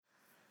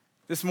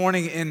This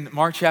morning in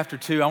Mark chapter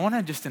 2, I want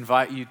to just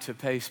invite you to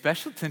pay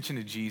special attention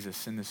to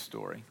Jesus in this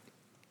story.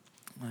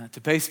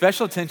 To pay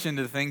special attention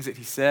to the things that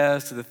he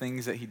says, to the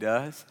things that he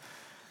does.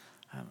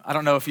 I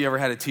don't know if you ever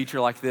had a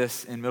teacher like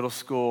this in middle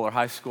school or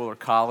high school or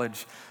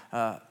college.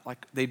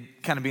 Like they'd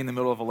kind of be in the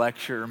middle of a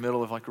lecture or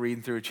middle of like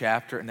reading through a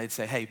chapter and they'd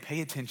say, hey,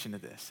 pay attention to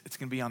this. It's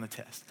going to be on the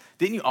test.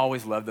 Didn't you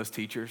always love those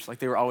teachers? Like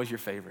they were always your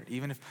favorite.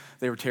 Even if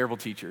they were terrible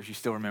teachers, you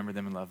still remember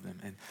them and love them.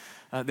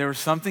 And there was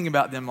something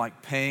about them like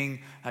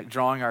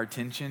drawing our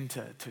attention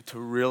to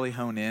really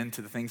hone in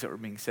to the things that were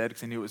being said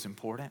because they knew it was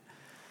important.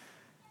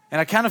 And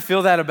I kind of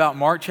feel that about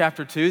Mark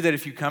chapter 2, that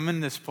if you come in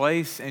this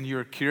place and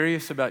you're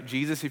curious about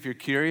Jesus, if you're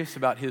curious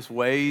about his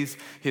ways,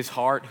 his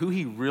heart, who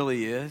he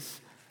really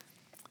is,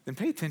 then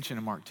pay attention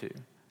to Mark 2.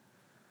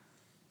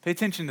 Pay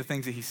attention to the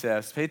things that he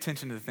says. Pay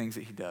attention to the things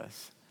that he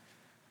does.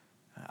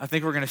 I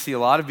think we're going to see a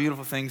lot of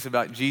beautiful things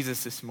about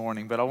Jesus this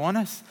morning, but I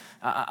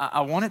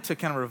want it to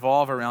kind of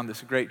revolve around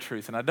this great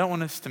truth, and I don't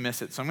want us to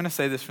miss it. So I'm going to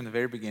say this from the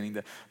very beginning.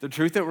 The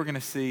truth that we're going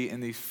to see in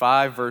these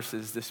 5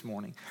 verses this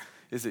morning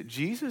is that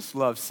Jesus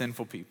loves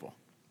sinful people.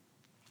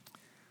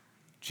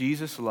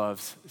 Jesus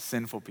loves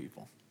sinful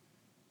people.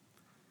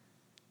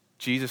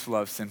 Jesus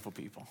loves sinful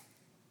people.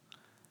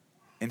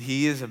 And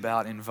he is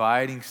about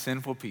inviting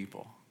sinful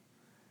people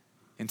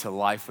into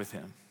life with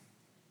him.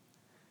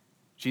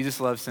 Jesus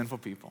loves sinful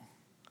people.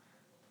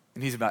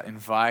 And he's about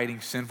inviting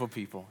sinful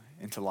people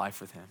into life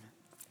with him.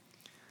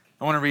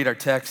 I want to read our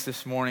text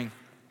this morning,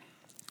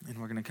 and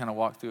we're going to kind of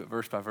walk through it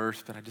verse by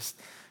verse, but I just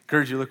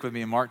encourage you to look with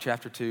me in Mark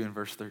chapter 2 and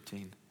verse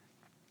 13.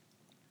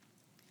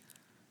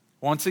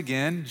 Once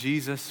again,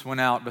 Jesus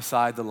went out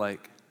beside the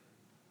lake,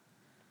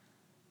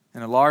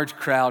 and a large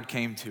crowd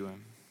came to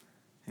him,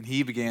 and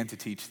he began to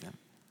teach them.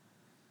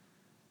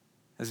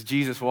 As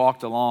Jesus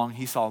walked along,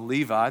 he saw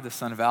Levi, the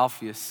son of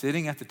Alphaeus,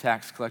 sitting at the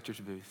tax collector's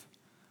booth.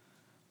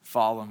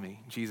 "Follow me,"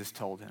 Jesus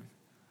told him.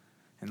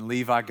 And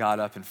Levi got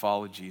up and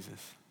followed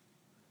Jesus.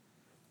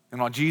 And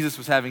while Jesus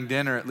was having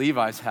dinner at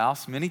Levi's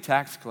house, many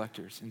tax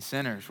collectors and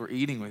sinners were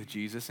eating with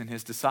Jesus and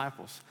his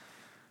disciples,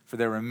 for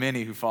there were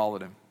many who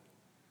followed him.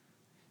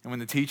 And when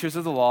the teachers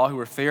of the law, who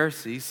were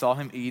Pharisees, saw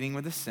him eating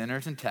with the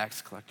sinners and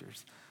tax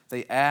collectors,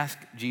 they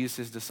asked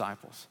Jesus'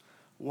 disciples,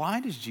 "Why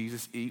does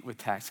Jesus eat with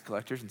tax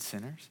collectors and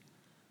sinners?"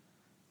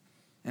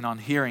 And on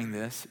hearing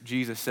this,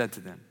 Jesus said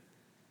to them,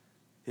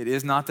 "It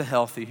is not the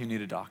healthy who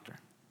need a doctor,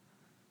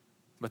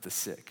 but the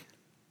sick.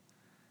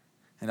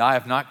 And I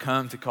have not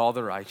come to call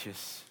the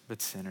righteous,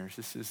 but sinners."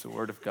 This is the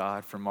word of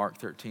God from Mark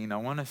 13. I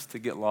want us to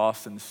get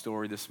lost in the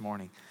story this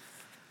morning.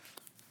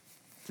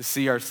 To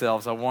see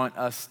ourselves, I want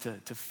us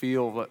to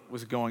feel what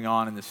was going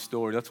on in this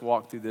story. Let's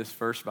walk through this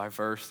verse by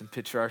verse and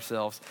picture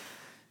ourselves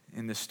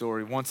in this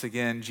story. Once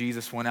again,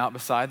 Jesus went out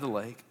beside the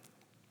lake,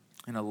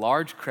 and a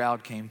large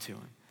crowd came to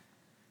him,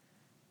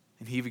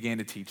 and he began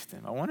to teach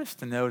them. I want us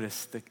to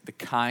notice the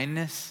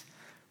kindness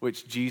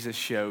which Jesus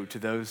showed to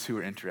those who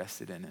were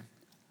interested in him.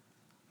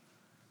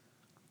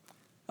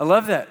 I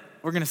love that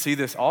we're going to see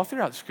this all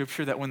throughout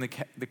Scripture, that when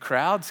the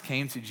crowds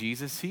came to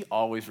Jesus, he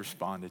always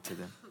responded to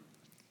them.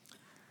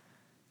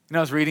 I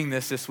was reading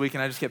this week,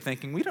 and I just kept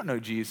thinking, we don't know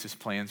Jesus'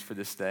 plans for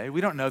this day.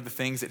 We don't know the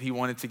things that he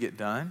wanted to get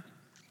done.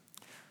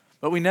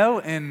 But we know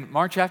in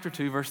Mark chapter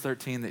 2, verse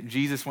 13, that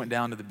Jesus went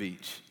down to the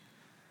beach.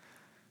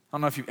 I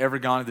don't know if you've ever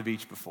gone to the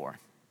beach before.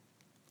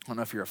 I don't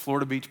know if you're a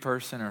Florida beach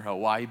person or a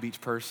Hawaii beach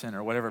person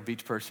or whatever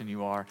beach person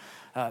you are.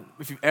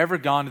 If you've ever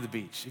gone to the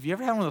beach, have you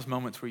ever had one of those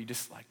moments where you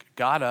just like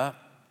got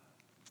up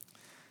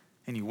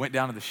and you went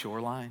down to the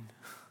shoreline?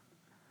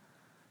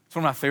 It's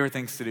one of my favorite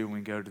things to do when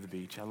we go to the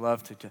beach. I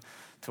love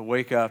to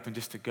wake up and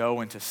just to go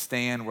and to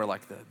stand where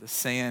like the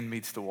sand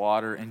meets the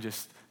water and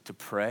just to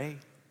pray.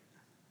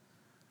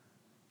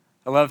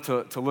 I love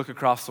to look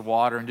across the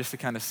water and just to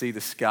kind of see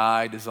the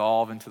sky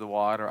dissolve into the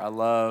water. I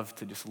love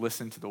to just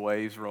listen to the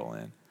waves roll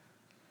in.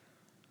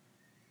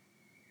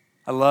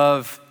 I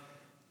love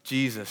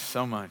Jesus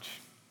so much.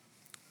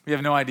 We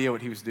have no idea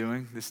what he was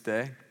doing this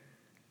day.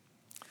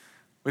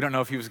 We don't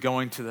know if he was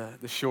going to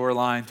the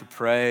shoreline to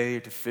pray,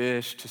 to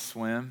fish, to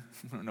swim.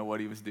 We don't know what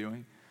he was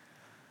doing.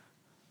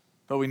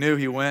 But we knew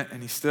he went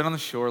and he stood on the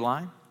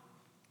shoreline.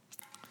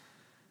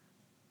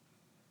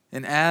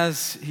 And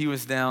as he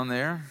was down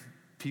there,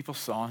 people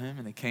saw him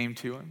and they came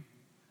to him.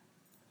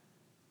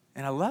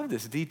 And I love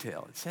this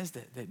detail. It says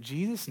that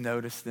Jesus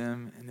noticed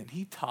them and that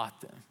he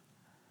taught them.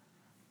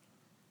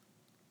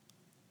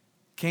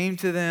 Came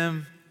to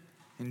them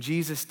and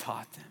Jesus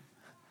taught them.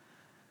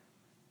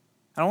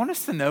 I want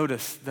us to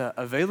notice the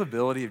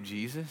availability of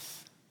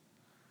Jesus,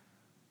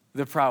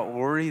 the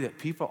priority that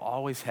people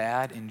always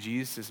had in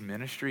Jesus'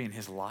 ministry and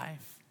his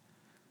life.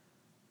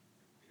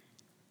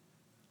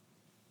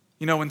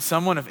 You know, when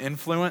someone of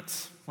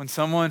influence, when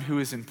someone who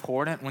is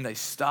important, when they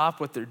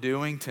stop what they're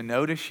doing to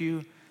notice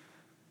you,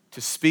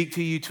 to speak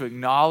to you, to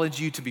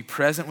acknowledge you, to be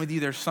present with you,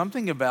 there's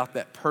something about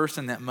that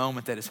person, that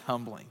moment that is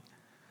humbling.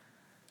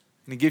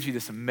 And it gives you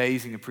this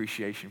amazing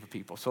appreciation for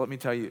people. So let me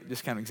tell you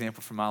this kind of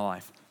example from my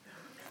life.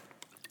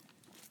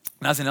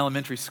 When I was in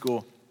elementary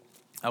school,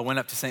 I went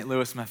up to St.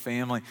 Louis with my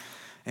family,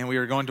 And we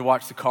were going to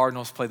watch the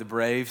Cardinals play the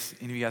Braves.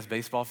 Any of you guys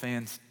baseball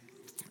fans?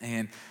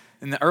 And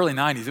in the early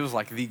 90s, it was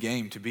like the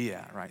game to be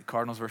at, right?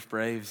 Cardinals versus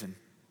Braves, and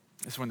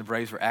this is when the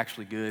Braves were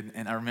actually good.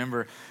 And I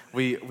remember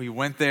we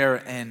went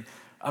there, and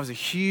I was a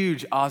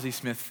huge Ozzie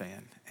Smith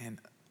fan. And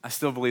I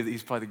still believe that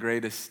he's probably the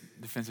greatest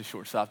defensive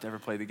shortstop to ever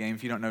play the game.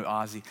 If you don't know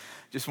Ozzie,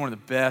 just one of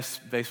the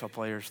best baseball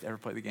players to ever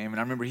play the game. And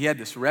I remember he had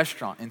this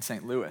restaurant in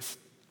St. Louis.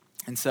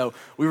 And so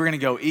we were going to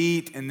go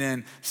eat and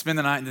then spend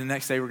the night, and the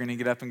next day we were going to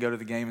get up and go to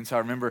the game. And so I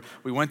remember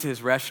we went to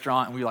his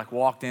restaurant, and we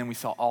walked in. We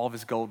saw all of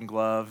his golden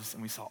gloves,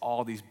 and we saw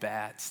all these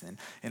bats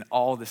and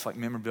all of this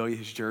memorabilia,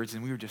 his jerseys.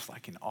 And we were just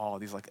in awe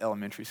of these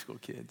elementary school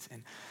kids.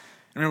 And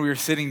I remember we were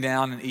sitting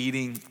down and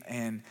eating,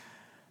 and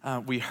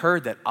we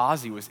heard that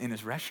Ozzie was in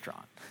his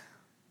restaurant.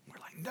 We're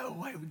like, no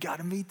way, we got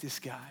to meet this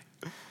guy.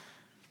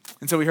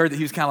 And so we heard that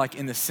he was kind of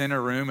in the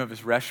center room of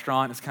his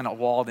restaurant. It's kind of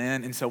walled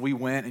in. And so we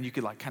went, and you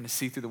could kind of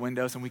see through the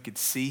windows, and we could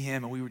see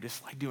him. And we were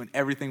just doing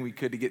everything we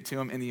could to get to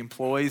him. And the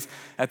employees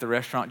at the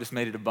restaurant just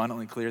made it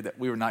abundantly clear that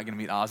we were not going to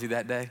meet Ozzie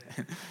that day.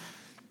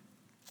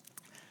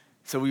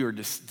 So we were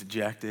just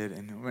dejected,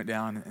 and we went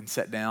down and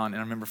sat down. And I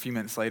remember a few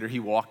minutes later, he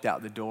walked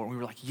out the door. And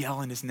we were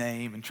yelling his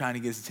name and trying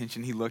to get his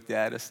attention. He looked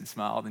at us and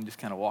smiled and just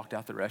kind of walked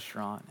out the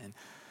restaurant. And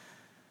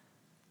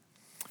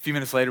a few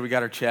minutes later, we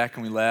got our check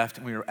and we left,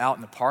 and we were out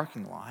in the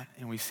parking lot,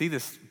 and we see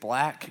this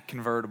black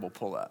convertible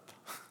pull up.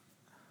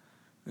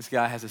 This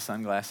guy has his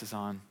sunglasses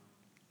on,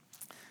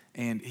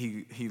 and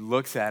he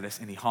looks at us,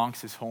 and he honks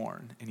his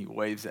horn, and he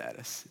waves at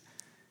us,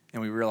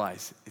 and we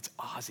realize it's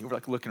Ozzie. We're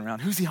looking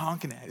around, who's he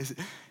honking at? And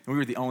we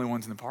were the only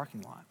ones in the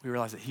parking lot. We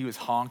realized that he was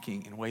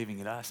honking and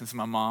waving at us, and so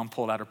my mom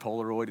pulled out her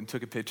Polaroid and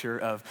took a picture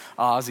of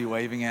Ozzie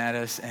waving at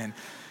us, and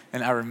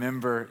I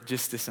remember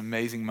just this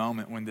amazing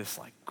moment when this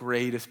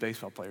greatest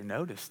baseball player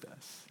noticed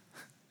us.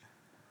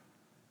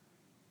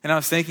 And I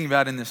was thinking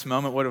about in this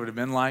moment what it would have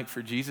been like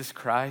for Jesus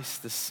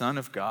Christ, the Son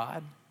of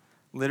God,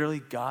 literally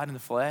God in the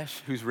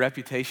flesh, whose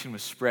reputation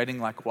was spreading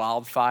like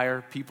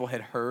wildfire. People had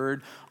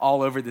heard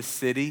all over the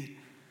city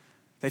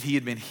that he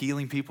had been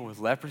healing people with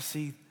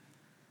leprosy,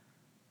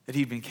 that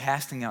he'd been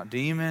casting out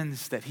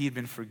demons, that he had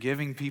been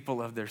forgiving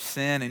people of their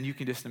sin. And you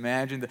can just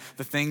imagine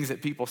the things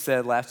that people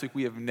said last week.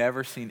 We have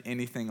never seen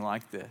anything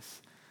like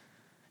this.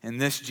 And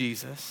this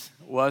Jesus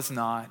was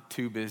not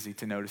too busy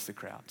to notice the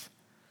crowds.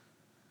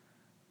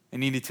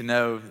 And you need to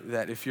know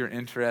that if you're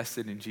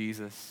interested in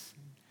Jesus,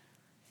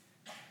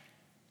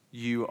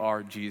 you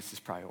are Jesus'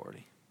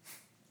 priority.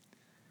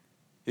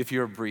 If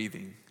you're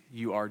breathing,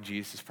 you are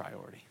Jesus'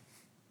 priority.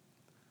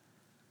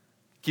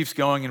 Keeps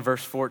going in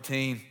verse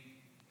 14.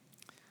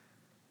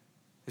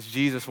 As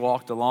Jesus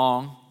walked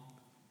along,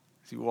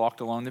 as he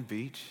walked along the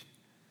beach,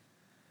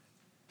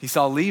 he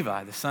saw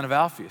Levi, the son of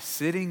Alphaeus,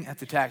 sitting at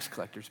the tax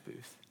collector's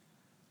booth.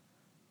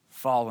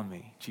 Follow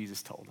me,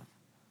 Jesus told him.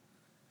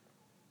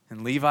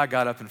 And Levi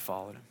got up and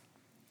followed him.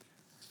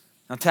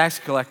 Now, tax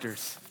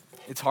collectors,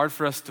 it's hard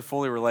for us to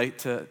fully relate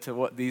to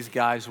what these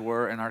guys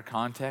were in our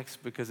context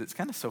because it's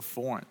kind of so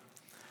foreign.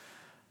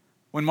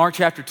 When Mark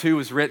chapter 2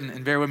 was written,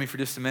 and bear with me for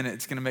just a minute,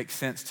 it's going to make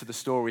sense to the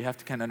story. We have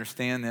to kind of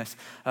understand this.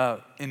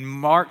 In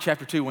Mark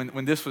chapter 2,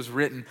 when this was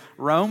written,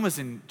 Rome was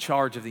in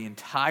charge of the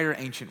entire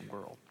ancient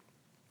world.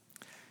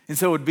 And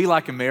so it would be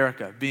like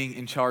America being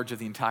in charge of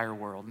the entire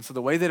world. And so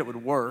the way that it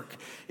would work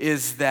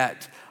is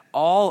that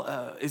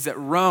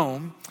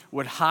Rome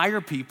would hire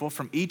people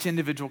from each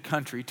individual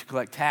country to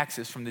collect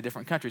taxes from the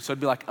different countries. So it'd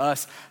be like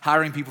us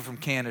hiring people from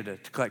Canada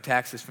to collect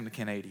taxes from the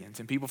Canadians,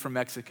 and people from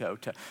Mexico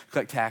to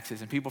collect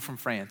taxes, and people from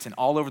France, and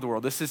all over the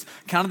world. This is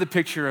kind of the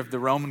picture of the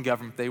Roman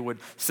government. They would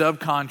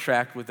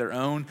subcontract with their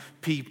own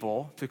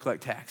people to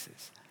collect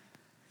taxes.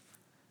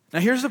 Now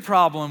here's the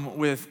problem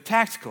with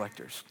tax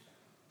collectors.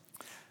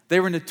 They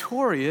were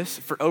notorious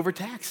for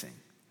overtaxing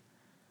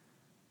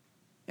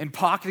and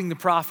pocketing the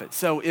profit.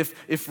 So if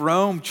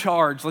Rome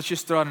charged, let's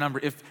just throw out a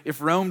number, if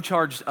Rome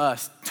charged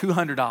us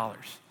 $200,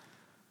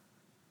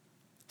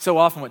 so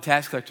often what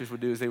tax collectors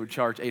would do is they would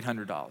charge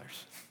 $800.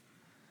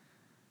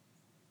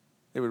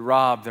 They would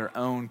rob their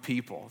own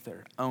people,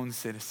 their own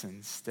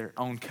citizens, their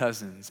own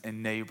cousins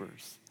and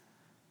neighbors,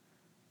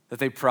 that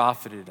they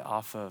profited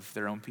off of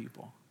their own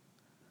people.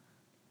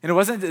 And it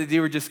wasn't that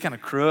they were just kind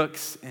of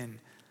crooks, and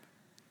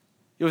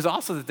it was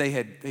also that they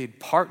had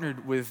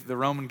partnered with the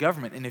Roman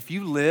government. And if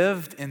you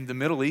lived in the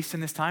Middle East in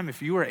this time,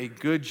 if you were a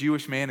good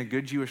Jewish man, a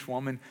good Jewish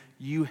woman,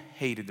 you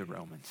hated the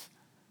Romans.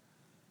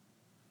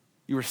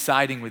 You were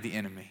siding with the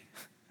enemy.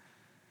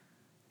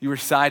 You were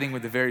siding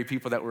with the very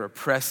people that were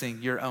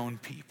oppressing your own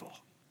people.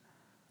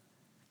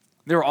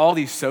 There were all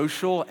these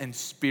social and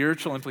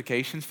spiritual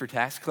implications for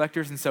tax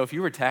collectors. And so if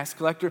you were a tax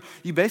collector,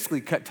 you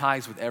basically cut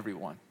ties with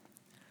everyone.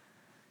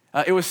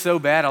 It was so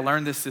bad, I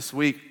learned this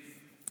week,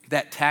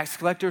 that tax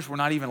collectors were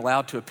not even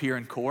allowed to appear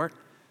in court.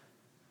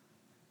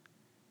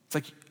 It's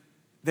like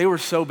they were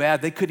so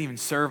bad they couldn't even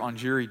serve on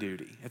jury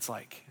duty. It's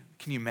like,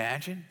 can you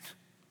imagine?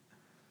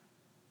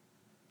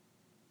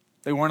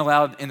 They weren't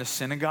allowed in the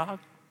synagogue.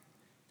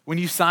 When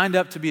you signed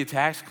up to be a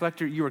tax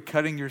collector, you were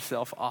cutting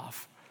yourself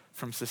off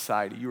from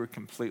society. You were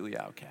completely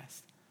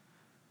outcast.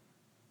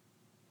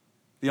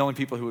 The only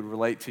people who would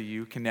relate to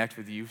you, connect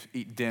with you,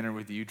 eat dinner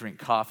with you, drink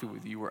coffee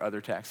with you were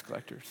other tax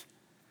collectors.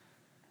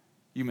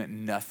 You meant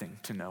nothing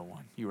to no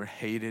one. You were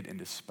hated and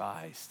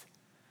despised.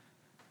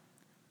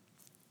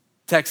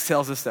 Text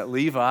tells us that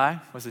Levi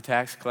was a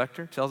tax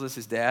collector, tells us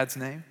his dad's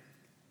name.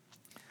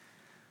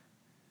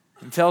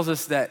 And tells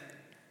us that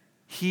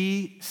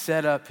he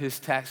set up his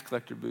tax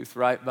collector booth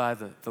right by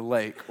the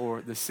lake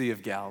or the Sea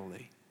of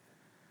Galilee.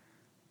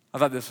 I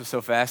thought this was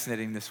so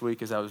fascinating this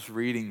week as I was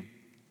reading.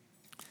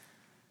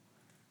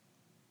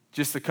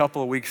 Just a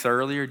couple of weeks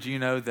earlier, do you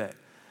know that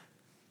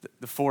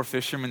the four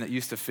fishermen that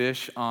used to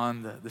fish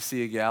on the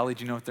Sea of Galilee,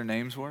 do you know what their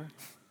names were?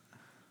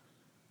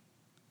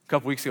 A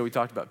couple weeks ago, we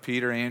talked about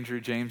Peter,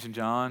 Andrew, James, and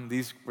John.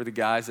 These were the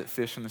guys that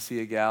fished on the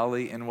Sea of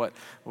Galilee. And what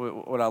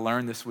I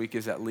learned this week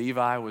is that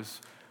Levi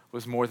was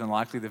more than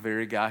likely the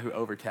very guy who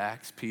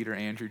overtaxed Peter,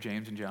 Andrew,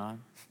 James, and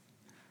John.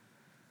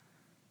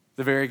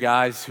 The very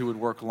guys who would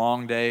work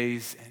long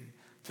days and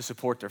to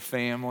support their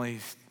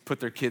families, put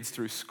their kids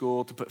through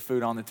school, to put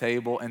food on the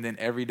table, and then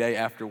every day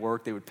after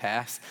work they would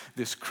pass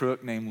this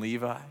crook named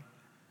Levi,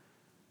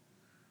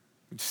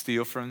 who'd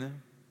steal from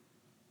them.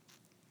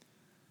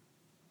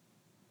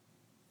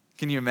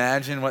 Can you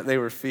imagine what they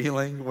were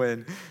feeling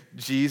when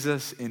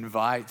Jesus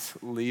invites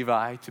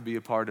Levi to be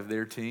a part of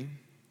their team?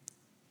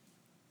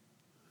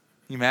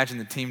 Can you imagine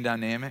the team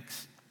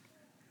dynamics?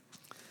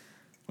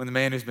 When the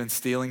man who's been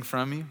stealing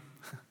from you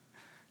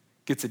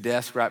gets a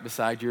desk right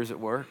beside yours at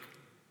work?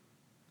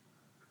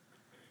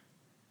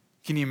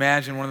 Can you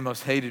imagine one of the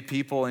most hated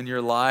people in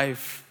your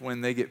life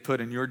when they get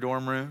put in your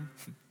dorm room,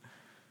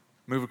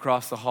 move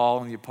across the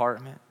hall in the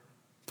apartment,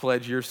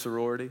 pledge your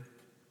sorority?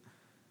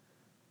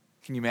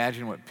 Can you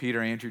imagine what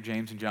Peter, Andrew,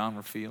 James, and John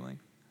were feeling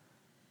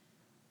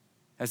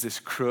as this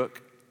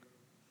crook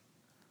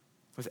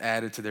was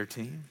added to their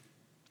team?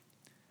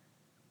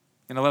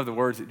 And I love the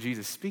words that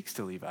Jesus speaks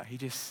to Levi. He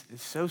just,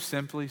 it's so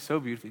simply,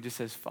 so beautifully, he just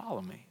says,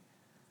 follow me.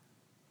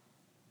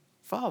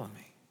 Follow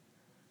me.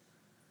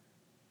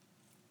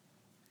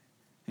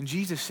 And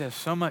Jesus says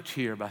so much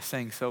here by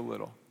saying so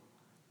little.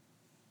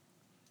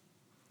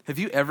 Have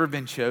you ever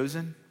been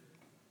chosen?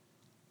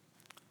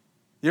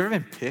 You ever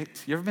been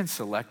picked? You ever been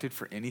selected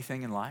for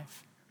anything in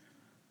life?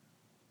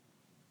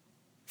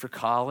 For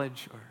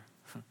college or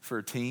for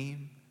a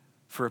team,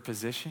 for a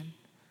position?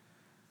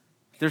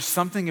 There's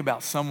something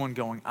about someone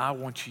going, I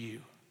want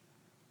you,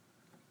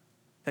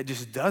 that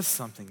just does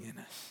something in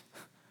us.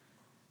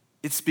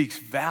 It speaks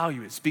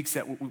value. It speaks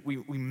that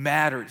we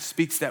matter. It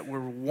speaks that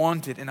we're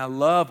wanted. And I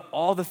love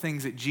all the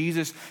things that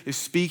Jesus is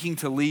speaking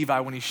to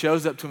Levi when he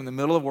shows up to him in the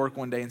middle of work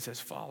one day and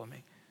says, follow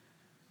me.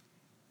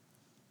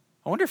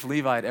 I wonder if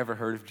Levi had ever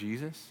heard of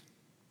Jesus.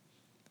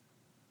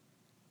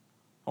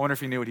 I wonder if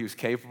he knew what he was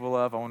capable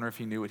of. I wonder if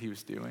he knew what he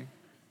was doing.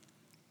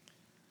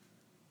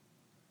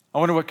 I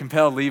wonder what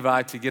compelled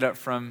Levi to get up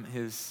from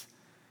his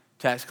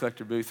tax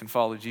collector booth and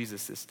follow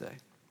Jesus this day.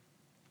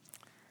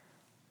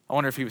 I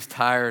wonder if he was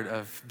tired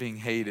of being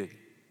hated.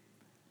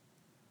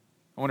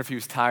 I wonder if he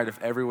was tired of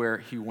everywhere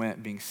he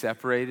went being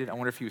separated. I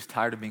wonder if he was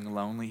tired of being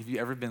lonely. Have you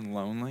ever been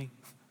lonely?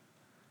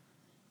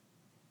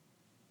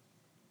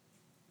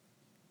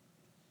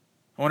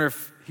 I wonder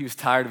if he was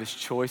tired of his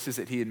choices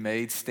that he had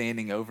made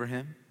standing over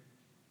him,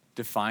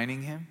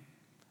 defining him.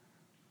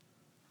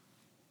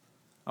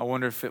 I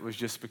wonder if it was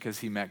just because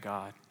he met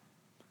God.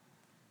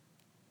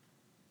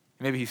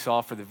 Maybe he saw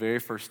for the very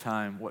first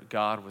time what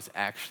God was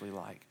actually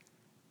like.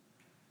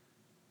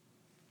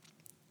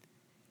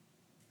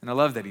 And I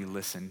love that he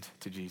listened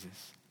to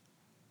Jesus.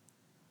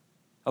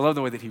 I love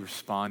the way that he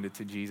responded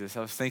to Jesus.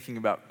 I was thinking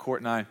about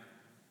Court and I.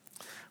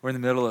 We're in the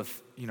middle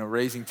of,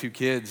 raising two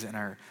kids, and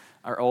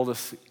our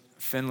oldest,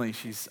 Finley,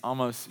 she's a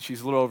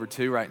little over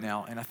 2 right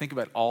now. And I think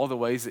about all the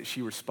ways that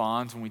she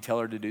responds when we tell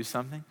her to do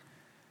something.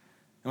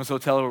 And so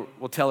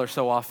we'll tell her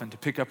so often to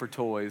pick up her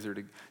toys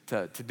or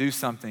to do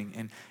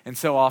something. And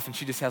so often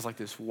she just has like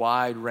this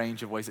wide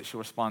range of ways that she'll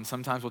respond.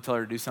 Sometimes we'll tell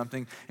her to do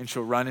something and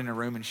she'll run in a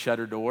room and shut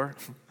her door.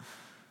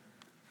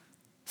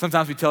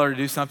 Sometimes we tell her to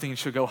do something and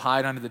she'll go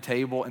hide under the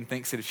table and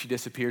thinks that if she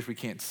disappears, we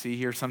can't see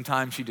her.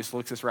 Sometimes she just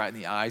looks us right in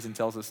the eyes and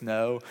tells us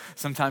no.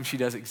 Sometimes she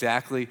does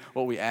exactly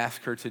what we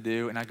ask her to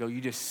do. And I go, you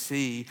just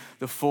see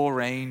the full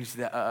range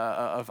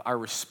of our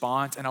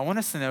response. And I want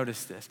us to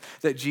notice this,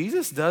 that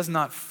Jesus does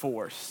not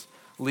force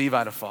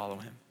Levi to follow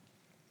him.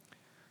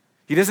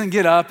 He doesn't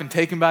get up and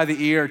take him by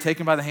the ear or take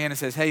him by the hand and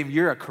says, hey,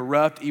 you're a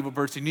corrupt, evil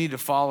person. You need to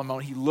follow him.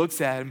 He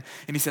looks at him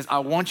and he says, I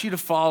want you to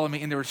follow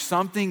me. And there was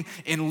something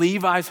in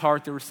Levi's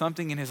heart, there was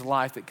something in his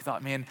life that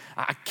thought, man,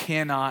 I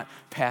cannot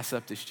pass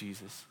up this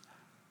Jesus.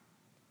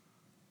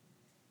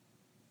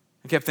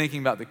 I kept thinking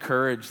about the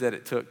courage that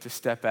it took to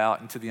step out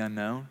into the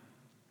unknown.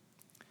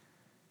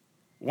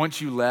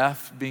 Once you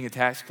left being a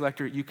tax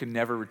collector, you could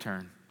never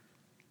return.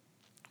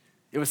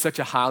 It was such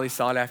a highly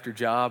sought after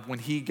job. When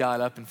he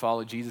got up and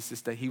followed Jesus this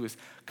day, he was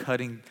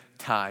cutting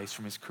ties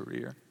from his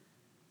career.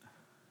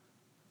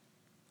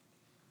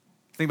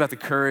 Think about the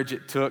courage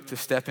it took to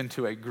step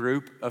into a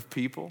group of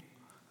people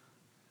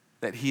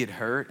that he had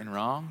hurt and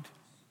wronged.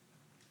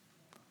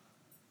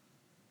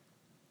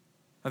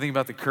 I think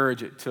about the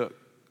courage it took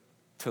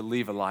to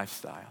leave a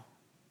lifestyle.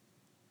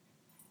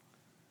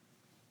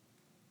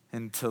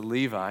 And to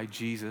Levi,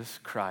 Jesus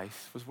Christ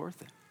was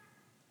worth it.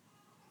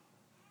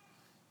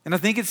 And I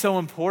think it's so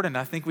important.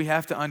 I think we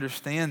have to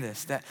understand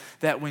this,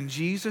 that when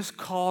Jesus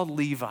called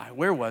Levi,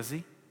 where was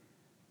he?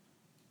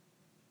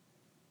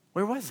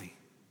 Where was he?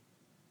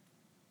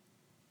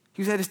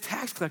 He was at his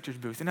tax collector's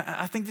booth. And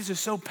I think this is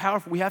so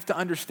powerful. We have to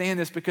understand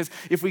this, because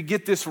if we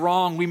get this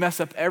wrong, we mess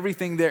up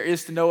everything there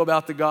is to know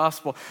about the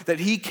gospel. That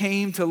he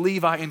came to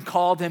Levi and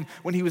called him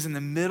when he was in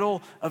the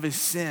middle of his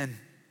sin.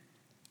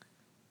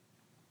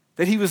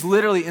 That he was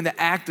literally in the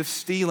act of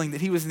stealing,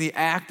 that he was in the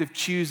act of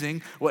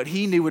choosing what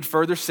he knew would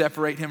further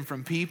separate him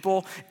from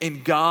people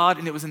and God,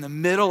 and it was in the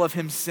middle of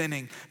him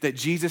sinning that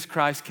Jesus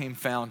Christ came,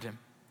 found him,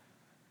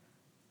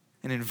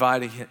 and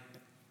invited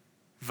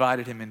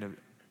him into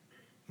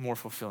more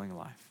fulfilling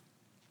life.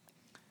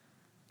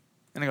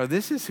 And I go,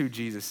 this is who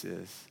Jesus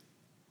is.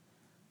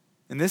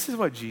 And this is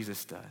what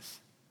Jesus does.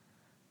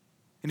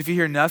 And if you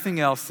hear nothing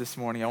else this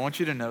morning, I want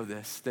you to know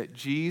this, that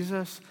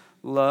Jesus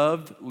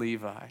loved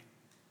Levi.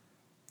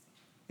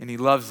 And he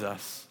loves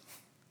us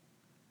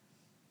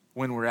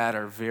when we're at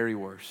our very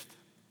worst.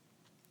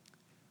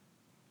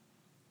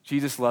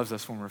 Jesus loves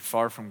us when we're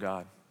far from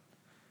God.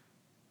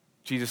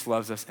 Jesus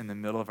loves us in the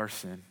middle of our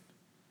sin.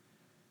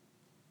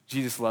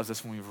 Jesus loves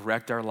us when we've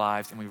wrecked our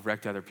lives and we've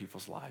wrecked other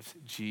people's lives.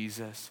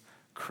 Jesus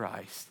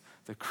Christ,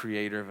 the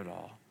creator of it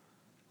all,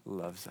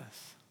 loves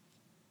us.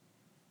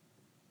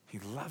 He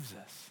loves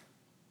us.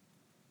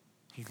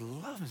 He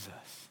loves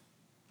us.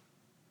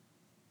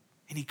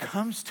 And he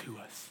comes to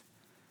us.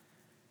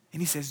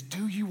 And he says,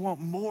 do you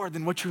want more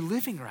than what you're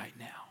living right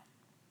now?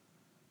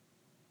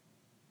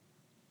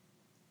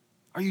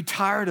 Are you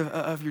tired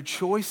of your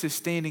choices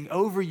standing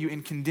over you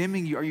and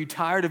condemning you? Are you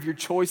tired of your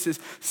choices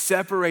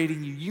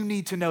separating you? You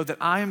need to know that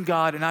I am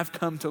God and I've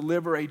come to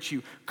liberate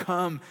you.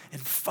 Come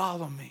and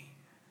follow me.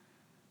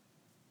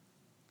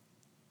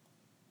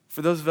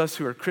 For those of us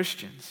who are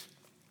Christians,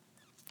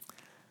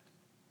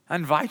 I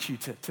invite you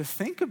to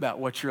think about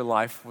what your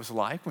life was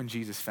like when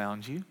Jesus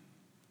found you.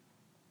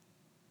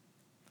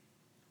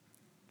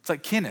 It's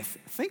like, Kenneth,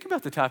 think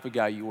about the type of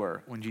guy you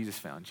were when Jesus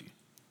found you.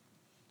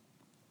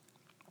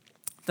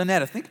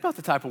 Donetta, think about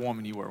the type of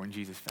woman you were when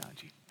Jesus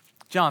found you.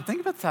 John,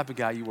 think about the type of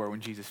guy you were when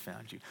Jesus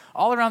found you.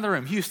 All around the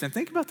room, Houston,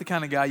 think about the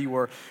kind of guy you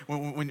were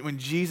when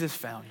Jesus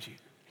found you.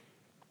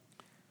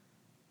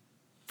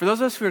 For those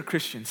of us who are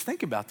Christians,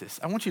 think about this.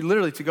 I want you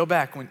literally to go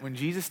back when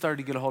Jesus started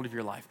to get a hold of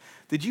your life.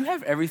 Did you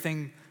have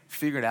everything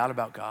figured out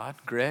about God,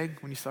 Greg,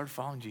 when you started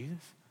following Jesus?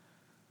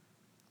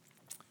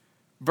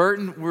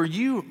 Burton, were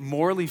you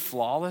morally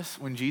flawless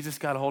when Jesus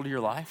got a hold of your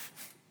life?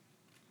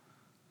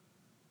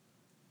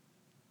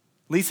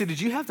 Lisa, did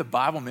you have the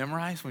Bible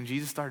memorized when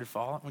you started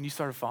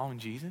following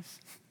Jesus?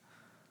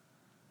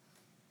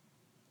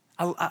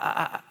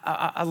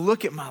 I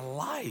look at my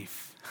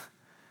life.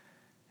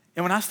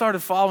 And when I started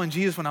following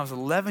Jesus when I was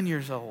 11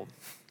 years old,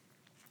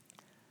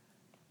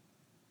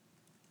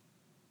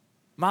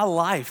 my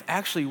life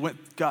actually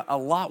got a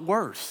lot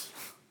worse.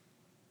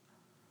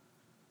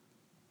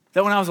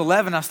 That when I was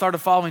 11, I started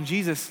following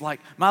Jesus,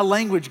 like my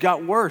language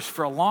got worse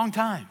for a long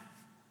time.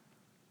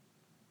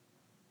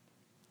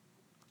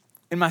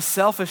 And my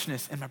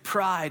selfishness and my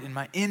pride and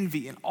my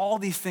envy and all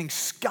these things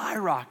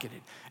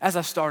skyrocketed as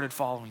I started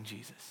following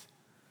Jesus.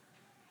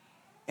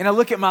 And I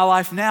look at my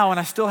life now and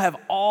I still have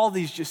all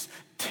these just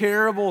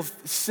terrible,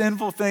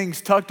 sinful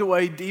things tucked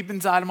away deep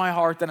inside of my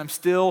heart that I'm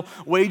still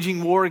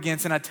waging war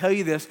against. And I tell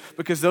you this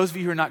because those of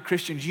you who are not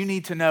Christians, you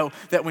need to know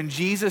that when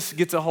Jesus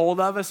gets a hold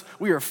of us,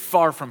 we are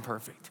far from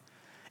perfect.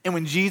 And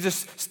when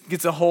Jesus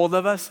gets a hold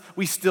of us,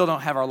 we still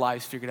don't have our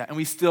lives figured out and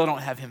we still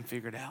don't have him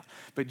figured out.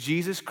 But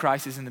Jesus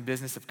Christ is in the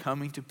business of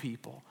coming to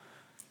people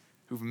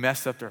who've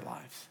messed up their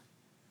lives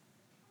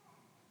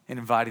and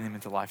inviting them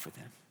into life with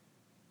him.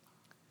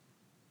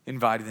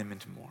 Inviting them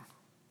into more.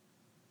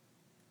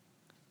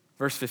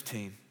 Verse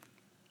 15.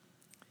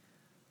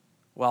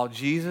 While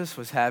Jesus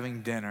was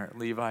having dinner at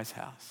Levi's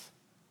house,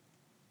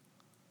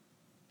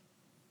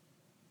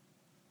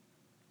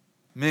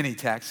 many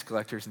tax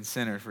collectors and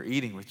sinners were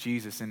eating with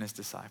Jesus and his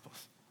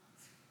disciples.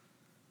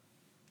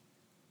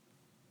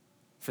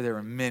 For there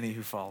were many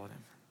who followed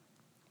him.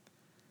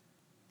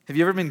 Have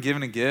you ever been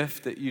given a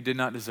gift that you did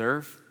not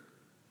deserve?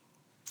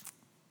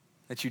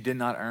 That you did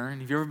not earn?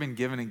 Have you ever been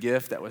given a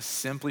gift that was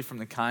simply from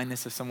the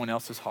kindness of someone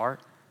else's heart?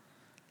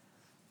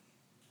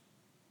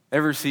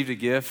 Ever received a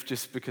gift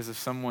just because of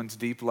someone's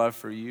deep love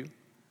for you?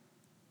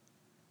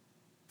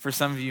 For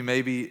some of you,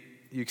 maybe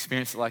you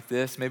experienced it like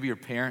this. Maybe your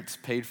parents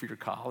paid for your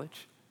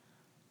college.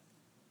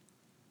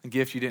 A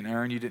gift you didn't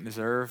earn, you didn't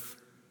deserve.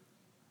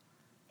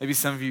 Maybe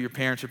some of you, your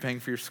parents are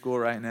paying for your school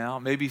right now.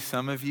 Maybe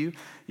some of you,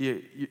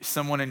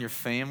 someone in your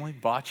family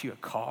bought you a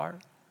car.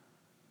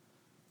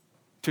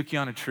 Took you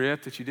on a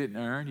trip that you didn't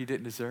earn, you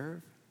didn't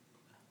deserve.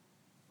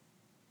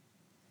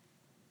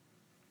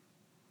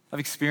 I've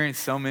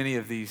experienced so many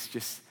of these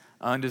just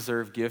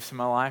undeserved gifts in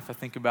my life. I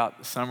think about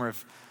the summer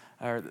of,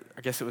 or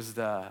I guess it was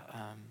the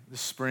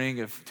spring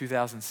of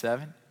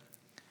 2007.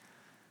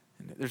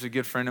 And there's a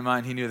good friend of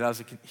mine, he knew that I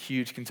was a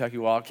huge Kentucky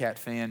Wildcat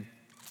fan,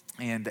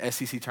 and the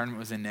SEC tournament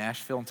was in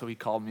Nashville until he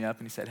called me up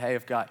and he said, hey,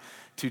 I've got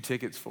 2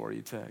 tickets for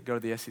you to go to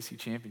the SEC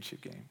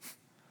championship game.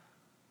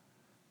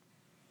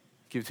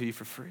 Give it to you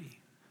for free.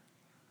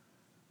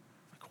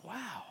 Like,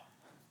 wow.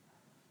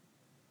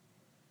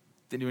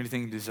 Didn't do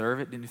anything to deserve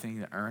it, didn't do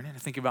anything to earn it. I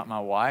think about my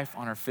wife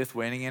on our 5th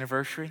wedding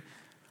anniversary.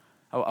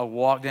 I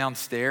walked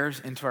downstairs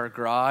into our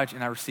garage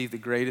and I received the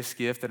greatest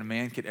gift that a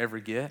man could ever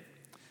get,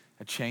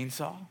 a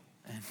chainsaw.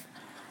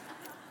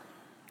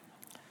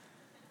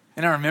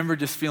 And I remember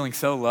just feeling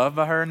so loved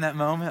by her in that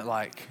moment,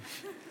 like,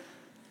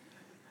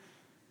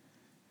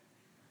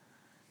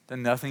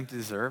 done nothing to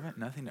deserve it,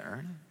 nothing to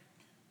earn it.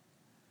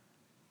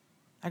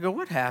 I go,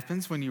 what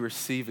happens when you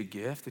receive a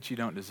gift that you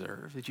don't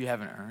deserve, that you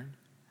haven't earned?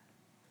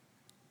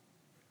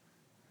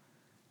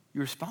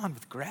 You respond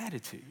with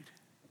gratitude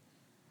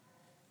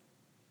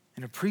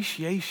and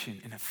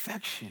appreciation and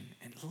affection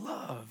and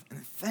love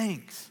and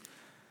thanks.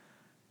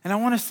 And I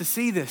want us to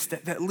see this,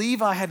 that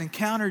Levi had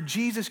encountered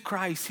Jesus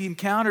Christ. He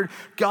encountered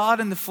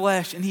God in the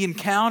flesh, and he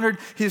encountered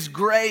his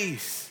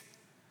grace.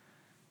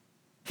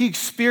 He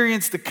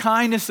experienced the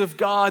kindness of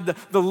God,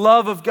 the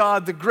love of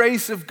God, the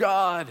grace of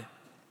God.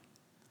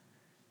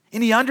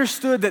 And he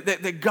understood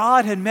that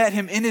God had met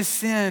him in his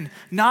sin,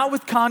 not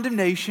with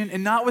condemnation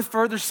and not with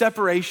further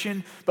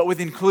separation, but with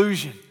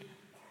inclusion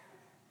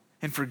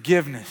and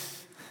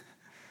forgiveness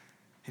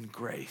and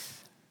grace.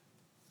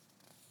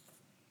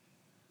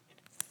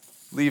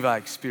 Levi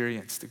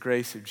experienced the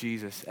grace of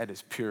Jesus at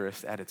its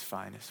purest, at its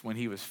finest, when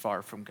he was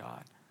far from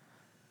God.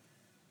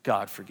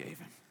 God forgave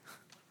him.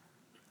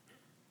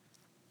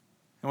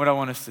 And what I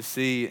want us to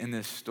see in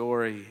this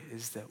story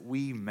is that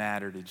we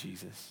matter to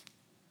Jesus.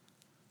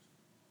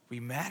 We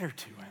matter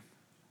to him.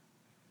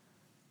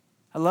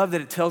 I love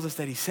that it tells us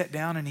that he sat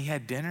down and he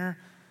had dinner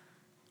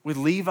with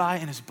Levi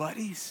and his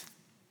buddies.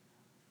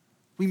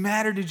 We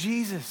matter to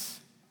Jesus.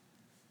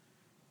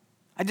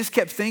 I just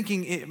kept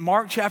thinking,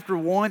 Mark chapter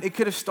 1, it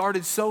could have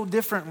started so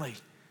differently.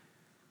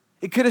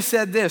 It could have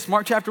said this.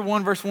 Mark chapter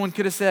 1, verse 1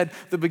 could have said,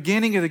 the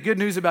beginning of the good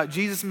news about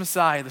Jesus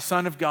Messiah, the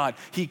Son of God.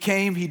 He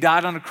came, he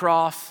died on a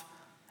cross,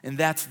 and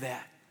that's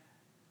that.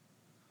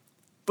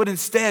 But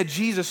instead,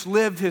 Jesus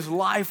lived his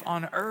life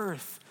on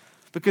earth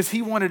because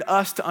he wanted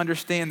us to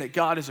understand that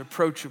God is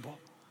approachable,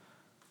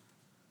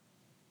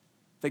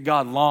 that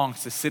God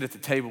longs to sit at the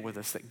table with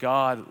us, that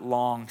God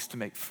longs to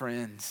make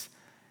friends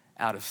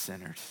out of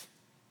sinners.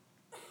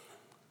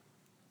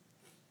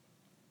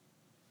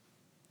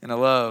 And I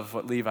love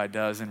what Levi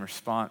does in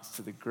response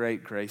to the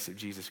great grace of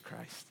Jesus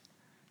Christ.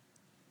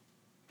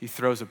 He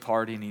throws a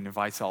party and he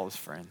invites all his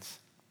friends.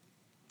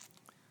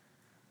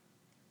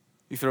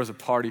 He throws a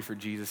party for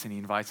Jesus and he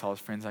invites all his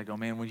friends. I go,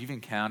 man, when you've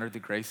encountered the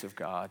grace of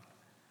God,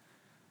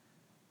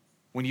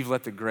 when you've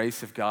let the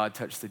grace of God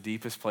touch the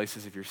deepest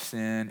places of your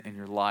sin and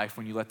your life,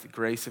 when you let the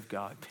grace of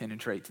God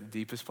penetrate to the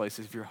deepest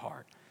places of your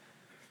heart,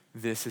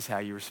 this is how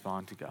you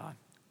respond to God.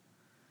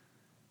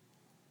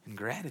 In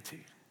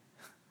gratitude.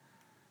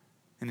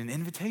 And an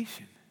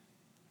invitation.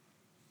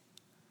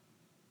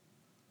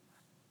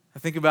 I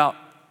think about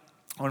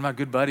one of my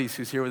good buddies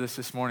who's here with us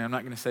this morning. I'm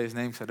not going to say his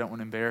name because I don't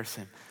want to embarrass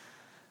him.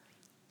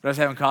 But I was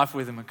having coffee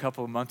with him a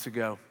couple of months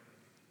ago,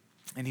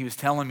 and he was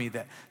telling me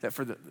that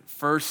for the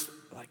first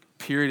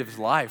period of his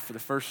life, for the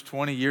first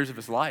 20 years of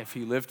his life,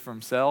 he lived for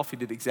himself. He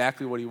did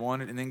exactly what he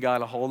wanted, and then God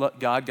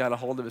got a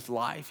hold of his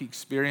life. He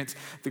experienced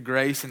the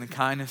grace and the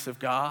kindness of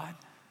God.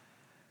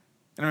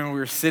 And I remember we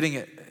were sitting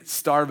at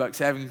Starbucks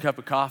having a cup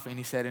of coffee, and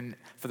he said, and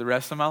for the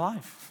rest of my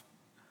life,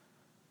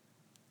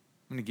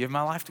 I'm going to give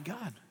my life to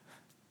God.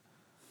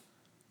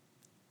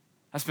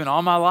 I spent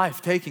all my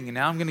life taking, and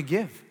now I'm going to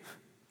give.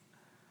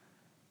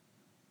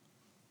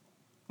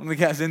 One of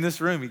the guys in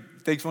this room, he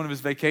takes one of his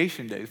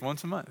vacation days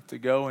once a month to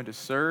go and to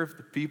serve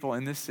the people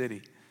in this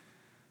city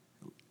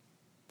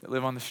that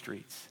live on the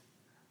streets.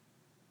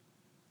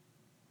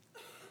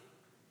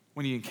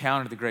 When you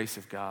encounter the grace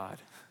of God,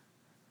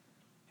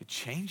 it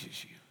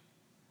changes you.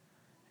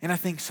 And I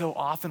think so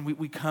often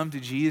we come to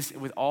Jesus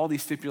with all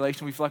these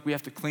stipulations. We feel like we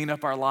have to clean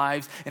up our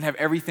lives and have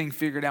everything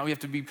figured out. We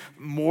have to be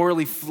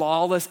morally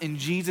flawless. And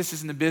Jesus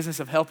is in the business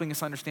of helping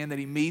us understand that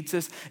he meets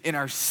us in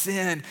our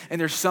sin. And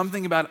there's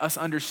something about us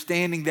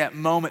understanding that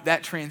moment,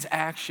 that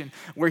transaction,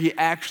 where he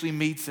actually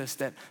meets us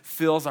that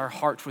fills our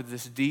hearts with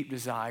this deep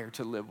desire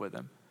to live with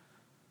him,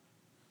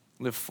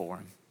 live for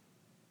him.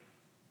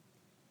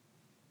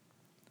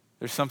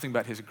 There's something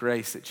about his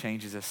grace that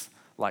changes us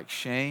like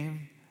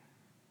shame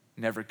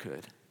never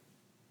could.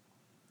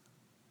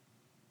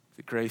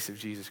 The grace of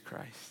Jesus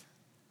Christ.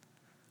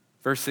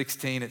 Verse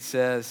 16, it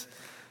says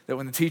that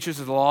when the teachers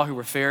of the law who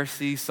were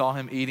Pharisees saw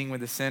him eating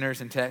with the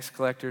sinners and tax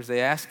collectors, they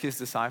asked his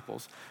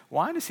disciples,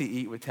 why does he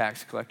eat with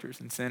tax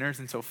collectors and sinners?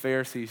 And so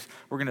Pharisees,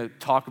 we're going to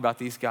talk about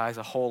these guys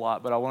a whole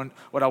lot, but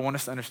what I want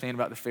us to understand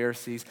about the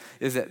Pharisees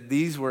is that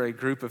these were a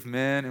group of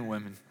men and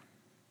women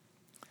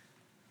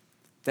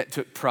that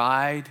took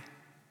pride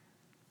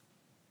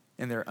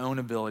in their own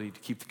ability to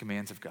keep the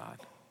commands of God.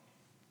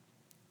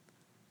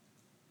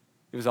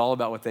 It was all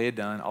about what they had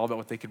done, all about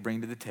what they could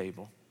bring to the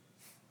table.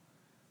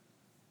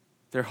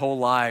 Their whole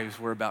lives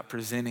were about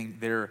presenting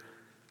their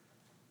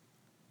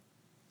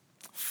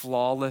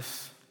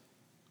flawless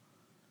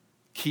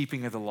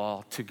keeping of the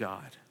law to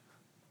God.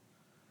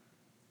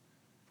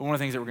 But one of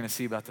the things that we're going to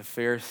see about the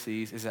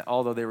Pharisees is that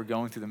although they were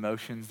going through the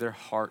motions, their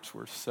hearts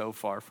were so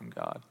far from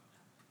God.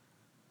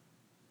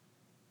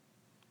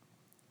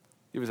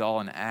 It was all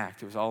an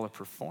act. It was all a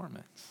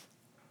performance.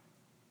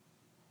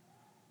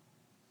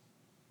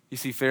 You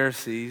see,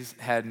 Pharisees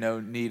had no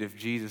need of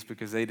Jesus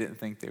because they didn't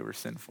think they were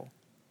sinful.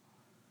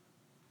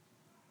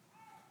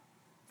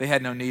 They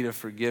had no need of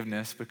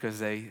forgiveness because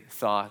they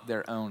thought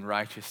their own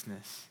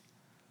righteousness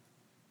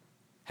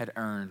had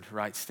earned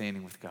right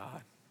standing with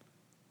God.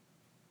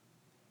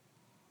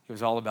 It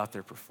was all about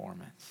their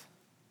performance.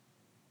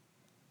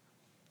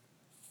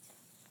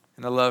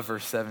 And I love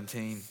verse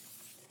 17.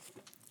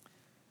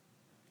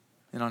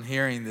 And on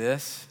hearing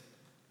this,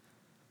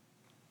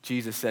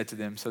 Jesus said to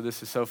them, so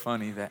this is so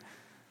funny that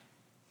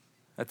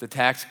the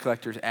tax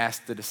collectors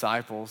asked the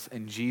disciples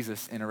and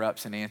Jesus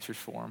interrupts and answers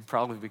for them,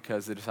 probably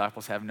because the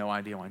disciples have no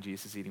idea why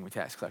Jesus is eating with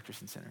tax collectors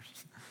and sinners.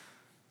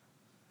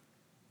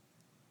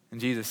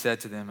 And Jesus said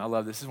to them, I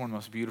love this is one of the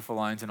most beautiful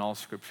lines in all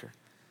Scripture.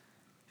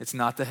 It's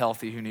not the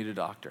healthy who need a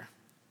doctor,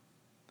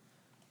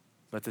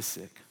 but the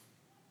sick.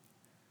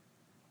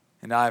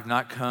 And I have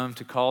not come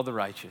to call the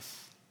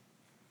righteous,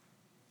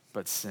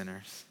 but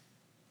sinners.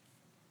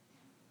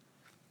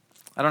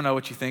 I don't know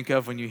what you think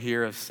of when you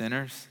hear of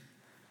sinners,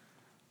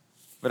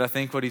 but I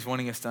think what he's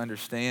wanting us to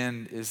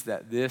understand is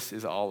that this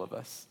is all of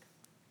us.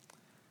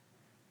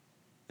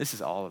 This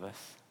is all of us.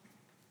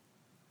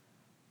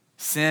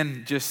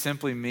 Sin just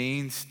simply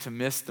means to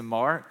miss the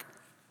mark.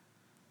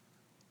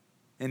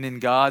 And in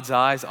God's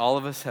eyes, all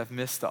of us have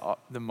missed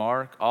the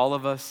mark. All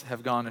of us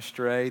have gone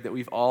astray, that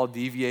we've all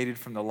deviated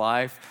from the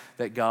life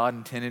that God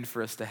intended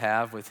for us to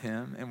have with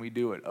him. And we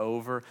do it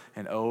over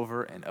and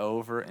over and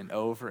over and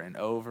over and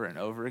over and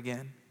over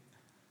again.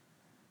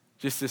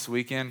 Just this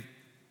weekend,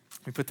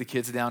 we put the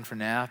kids down for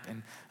nap,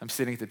 and I'm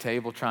sitting at the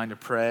table trying to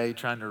pray,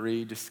 trying to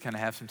read, just to kind of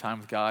have some time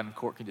with God. And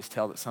Court can just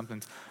tell that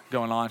something's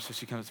going on. So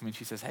she comes to me and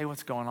she says, hey,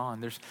 what's going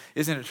on?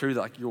 Isn't it true that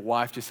like your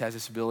wife just has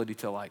this ability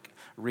to like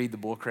read the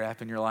bull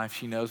crap in your life?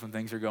 She knows when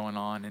things are going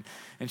on.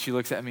 And she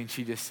looks at me and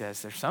she just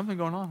says, there's something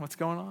going on. What's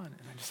going on? And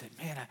I just said,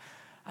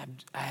 man,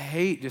 I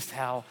hate just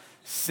how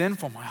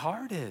sinful my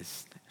heart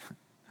is.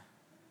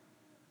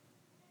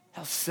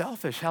 How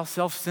selfish, how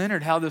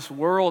self-centered, how this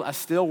world, I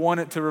still want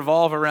it to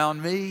revolve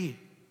around me.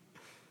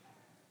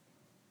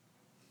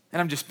 And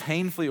I'm just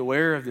painfully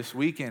aware of this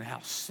weekend how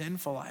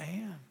sinful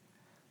I am.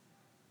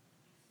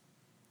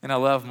 And I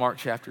love Mark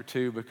chapter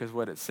 2 because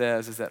what it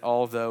says is that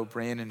although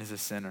Brandon is a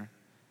sinner,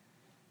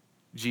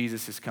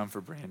 Jesus has come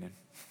for Brandon.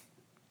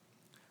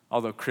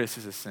 Although Chris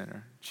is a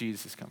sinner,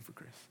 Jesus has come for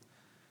Chris.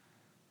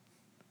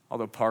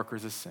 Although Parker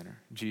is a sinner,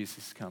 Jesus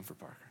has come for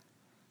Parker.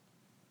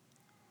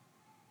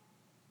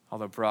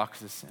 Although Brock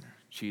is a sinner,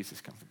 Jesus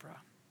has come for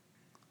Brock.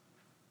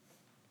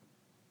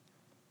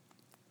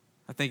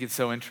 I think it's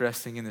so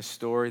interesting in this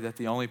story that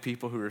the only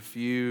people who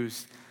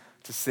refuse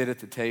to sit at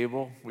the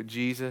table with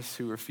Jesus,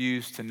 who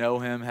refuse to know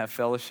him, have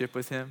fellowship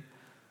with him,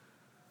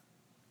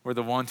 were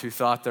the ones who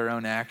thought their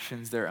own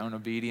actions, their own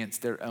obedience,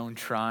 their own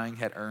trying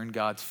had earned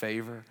God's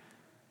favor,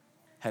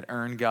 had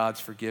earned God's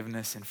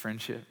forgiveness and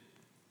friendship.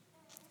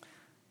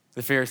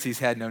 The Pharisees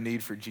had no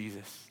need for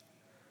Jesus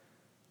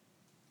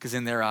because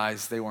in their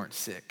eyes, they weren't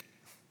sick.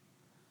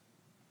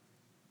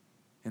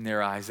 In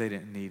their eyes, they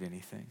didn't need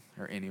anything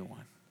or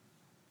anyone.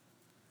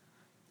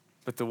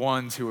 But the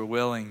ones who were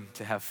willing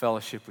to have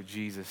fellowship with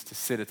Jesus, to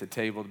sit at the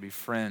table, to be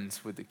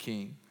friends with the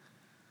King,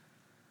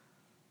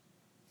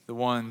 the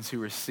ones who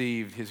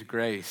received his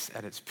grace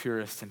at its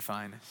purest and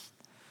finest,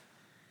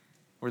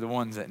 were the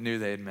ones that knew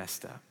they had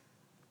messed up,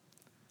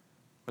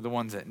 were the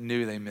ones that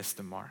knew they missed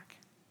the mark,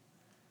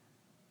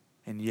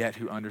 and yet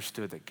who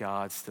understood that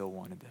God still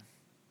wanted them.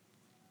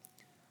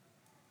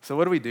 So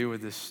what do we do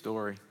with this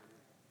story?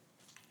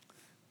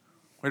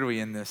 Where do we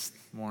end this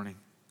morning?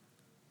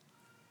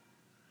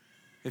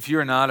 If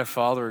you're not a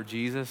follower of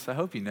Jesus, I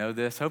hope you know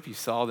this. I hope you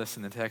saw this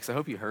in the text. I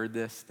hope you heard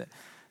this,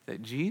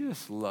 that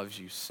Jesus loves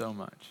you so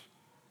much.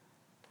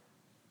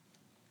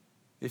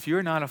 If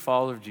you're not a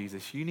follower of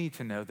Jesus, you need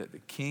to know that the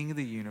King of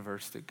the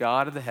universe, the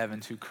God of the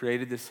heavens who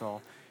created this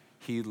all,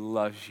 he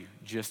loves you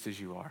just as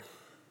you are.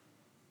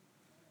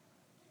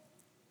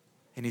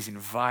 And he's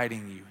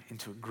inviting you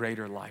into a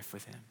greater life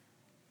with him.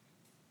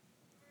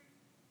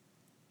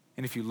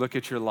 And if you look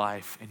at your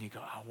life and you go,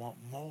 I want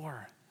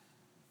more.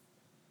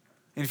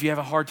 And if you have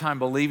a hard time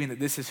believing that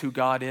this is who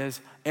God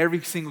is, every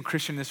single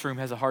Christian in this room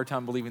has a hard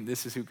time believing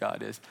this is who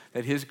God is,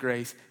 that his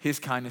grace, his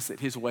kindness, that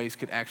his ways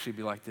could actually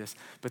be like this.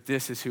 But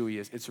this is who he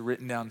is. It's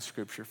written down in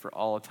Scripture for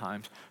all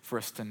times for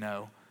us to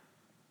know.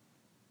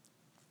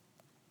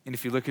 And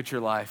if you look at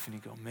your life and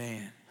you go,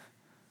 man,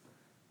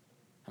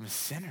 I'm a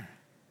sinner.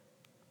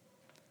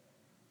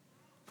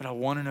 But I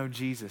want to know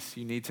Jesus,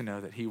 you need to know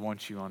that he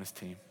wants you on his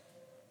team.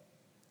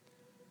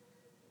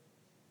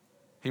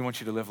 He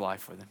wants you to live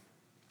life with him.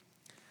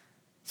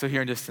 So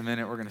here in just a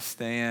minute, we're going to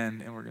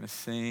stand and we're going to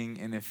sing.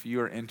 And if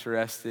you are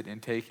interested in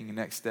taking the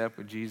next step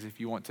with Jesus, if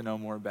you want to know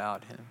more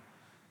about him,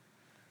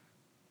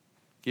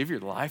 give your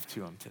life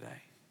to him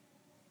today.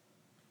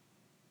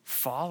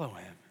 Follow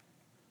him.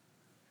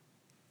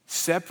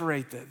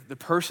 Separate the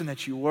person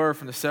that you were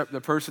from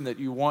the person that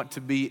you want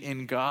to be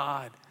in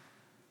God.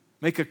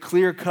 Make a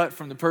clear cut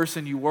from the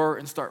person you were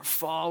and start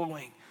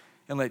following,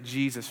 and let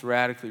Jesus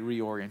radically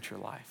reorient your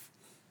life.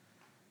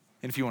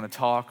 And if you want to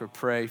talk or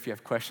pray, if you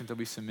have questions, there'll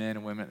be some men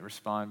and women that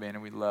respond, man,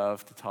 and we'd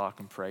love to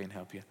talk and pray and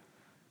help you.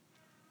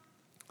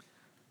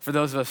 For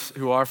those of us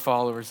who are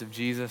followers of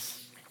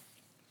Jesus,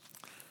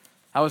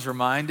 I was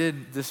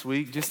reminded this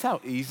week just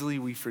how easily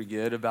we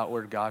forget about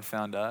where God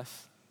found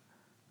us,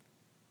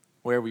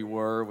 where we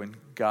were when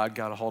God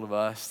got a hold of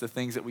us, the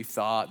things that we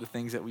thought, the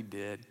things that we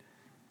did.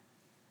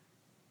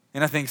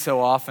 And I think so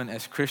often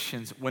as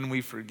Christians, when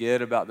we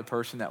forget about the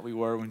person that we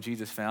were when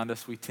Jesus found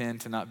us, we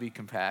tend to not be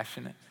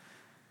compassionate.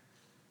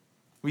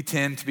 We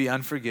tend to be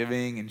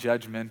unforgiving and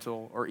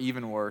judgmental, or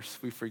even worse,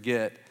 we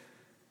forget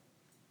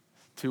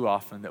too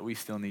often that we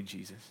still need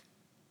Jesus.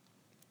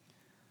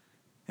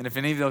 And if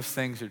any of those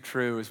things are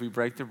true, as we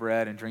break the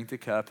bread and drink the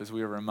cup, as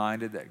we are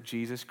reminded that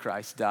Jesus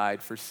Christ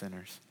died for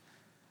sinners,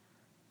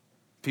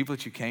 people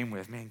that you came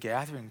with, man,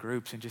 gather in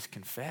groups and just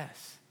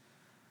confess.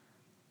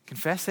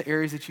 Confess the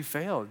areas that you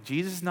failed.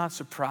 Jesus is not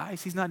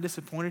surprised. He's not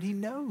disappointed. He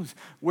knows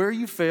where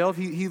you failed.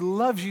 He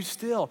loves you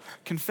still.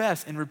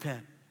 Confess and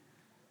repent.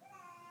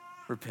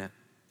 Repent.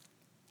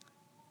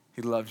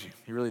 He loves you.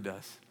 He really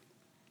does.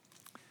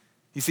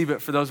 You see,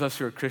 but for those of us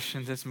who are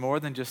Christians, it's more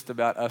than just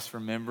about us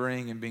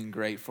remembering and being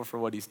grateful for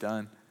what he's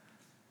done.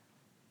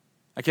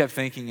 I kept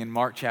thinking in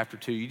Mark chapter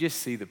 2, you just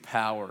see the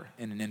power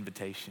in an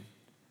invitation.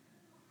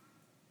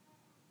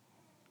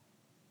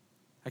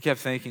 I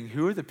kept thinking,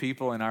 who are the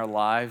people in our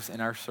lives,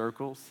 in our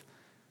circles,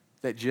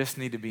 that just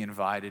need to be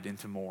invited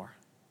into more?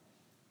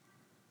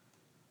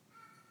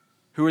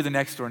 Who are the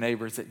next door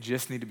neighbors that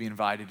just need to be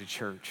invited to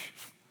church?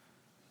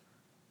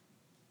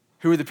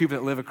 Who are the people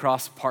that live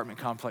across the apartment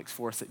complex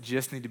for us that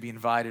just need to be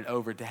invited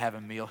over to have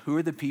a meal? Who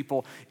are the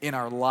people in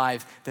our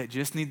lives that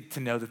just need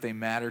to know that they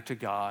matter to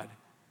God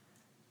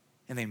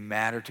and they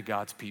matter to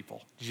God's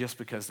people just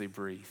because they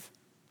breathe,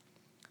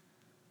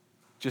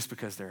 just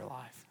because they're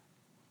alive?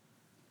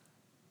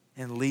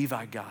 And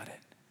Levi got it.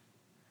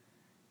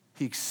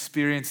 He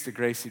experienced the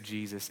grace of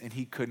Jesus, and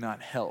he could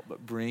not help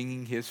but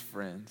bringing his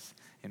friends,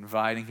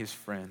 inviting his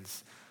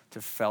friends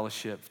to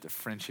fellowship, to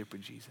friendship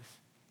with Jesus.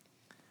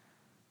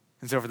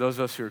 And so for those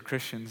of us who are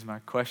Christians, my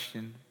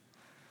question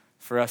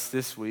for us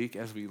this week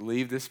as we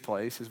leave this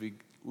place,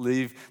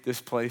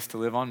 to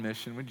live on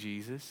mission with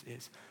Jesus,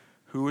 is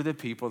who are the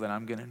people that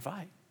I'm going to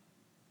invite?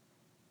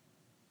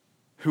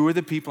 Who are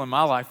the people in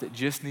my life that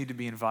just need to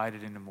be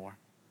invited into more?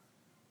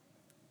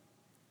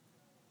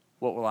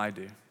 What will I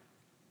do?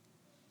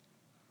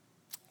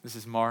 This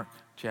is Mark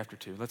chapter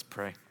 2. Let's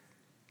pray.